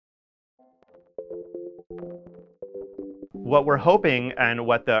What we're hoping and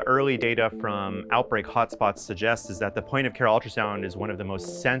what the early data from outbreak hotspots suggests is that the point-of-care ultrasound is one of the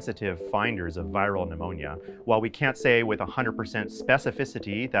most sensitive finders of viral pneumonia. While we can't say with 100%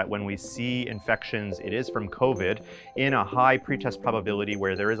 specificity that when we see infections it is from COVID, in a high pretest probability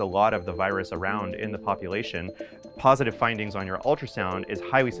where there is a lot of the virus around in the population, positive findings on your ultrasound is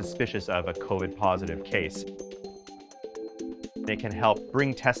highly suspicious of a COVID positive case. It can help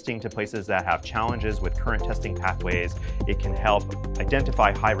bring testing to places that have challenges with current testing pathways. It can help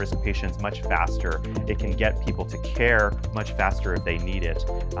identify high-risk patients much faster. It can get people to care much faster if they need it.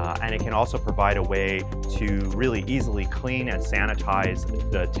 And it can also provide a way to really easily clean and sanitize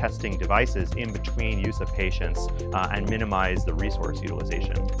the testing devices in between use of patients and minimize the resource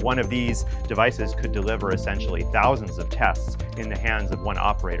utilization. One of these devices could deliver essentially thousands of tests in the hands of one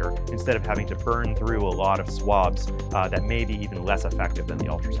operator instead of having to burn through a lot of swabs that may be even less effective than the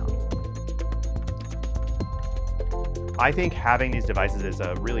ultrasound. I think having these devices is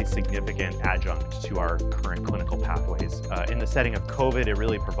a really significant adjunct to our current clinical pathways. In the setting of COVID, it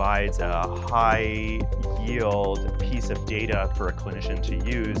really provides a high-yield piece of data for a clinician to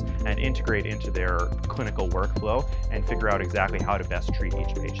use and integrate into their clinical workflow and figure out exactly how to best treat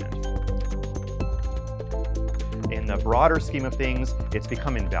each patient. In the broader scheme of things, it's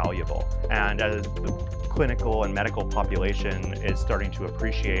become invaluable. And as the clinical and medical population is starting to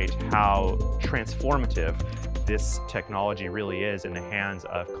appreciate how transformative this technology really is in the hands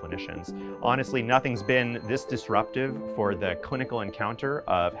of clinicians. Honestly, nothing's been this disruptive for the clinical encounter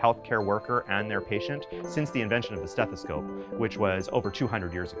of healthcare worker and their patient since the invention of the stethoscope, which was over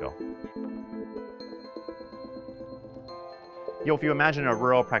 200 years ago. If you imagine a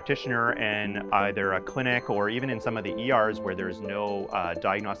rural practitioner in either a clinic or even in some of the ERs where there's no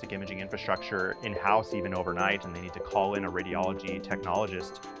diagnostic imaging infrastructure in-house even overnight and they need to call in a radiology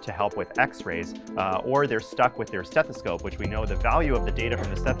technologist to help with x-rays, or they're stuck with their stethoscope, which we know the value of the data from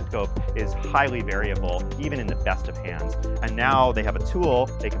the stethoscope is highly variable, even in the best of hands. And now they have a tool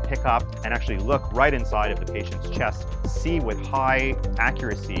they can pick up and actually look right inside of the patient's chest, see with high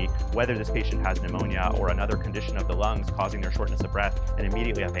accuracy whether this patient has pneumonia or another condition of the lungs causing their shortness of breath, and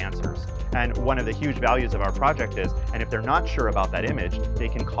immediately have answers. And one of the huge values of our project is, and if they're not sure about that image, they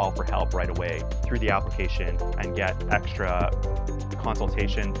can call for help right away through the application and get extra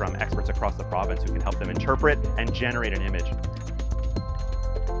consultation from experts across the province who can help them interpret and generate an image.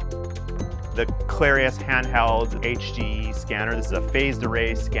 The Clarius Handheld HD scanner, this is a phased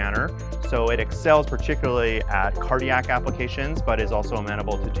array scanner, so it excels particularly at cardiac applications, but is also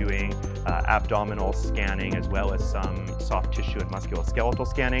amenable to doing abdominal scanning as well as some soft tissue and musculoskeletal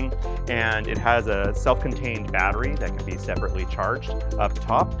scanning. And it has a self-contained battery that can be separately charged up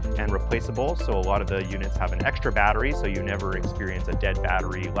top and replaceable. So a lot of the units have an extra battery, so you never experience a dead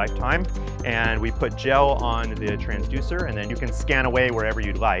battery lifetime. And we put gel on the transducer, and then you can scan away wherever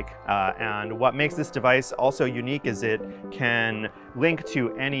you'd like. And what makes this device also unique is it can link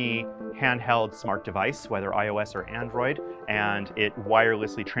to any handheld smart device, whether iOS or Android, and it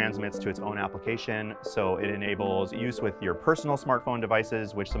wirelessly transmits to its own application. So it enables use with your personal smartphone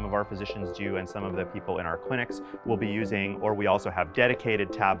devices, which some of our physicians do and some of the people in our clinics will be using, or we also have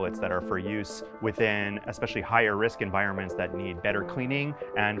dedicated tablets that are for use within especially higher risk environments that need better cleaning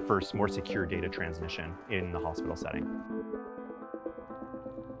and for more secure data transmission in the hospital setting.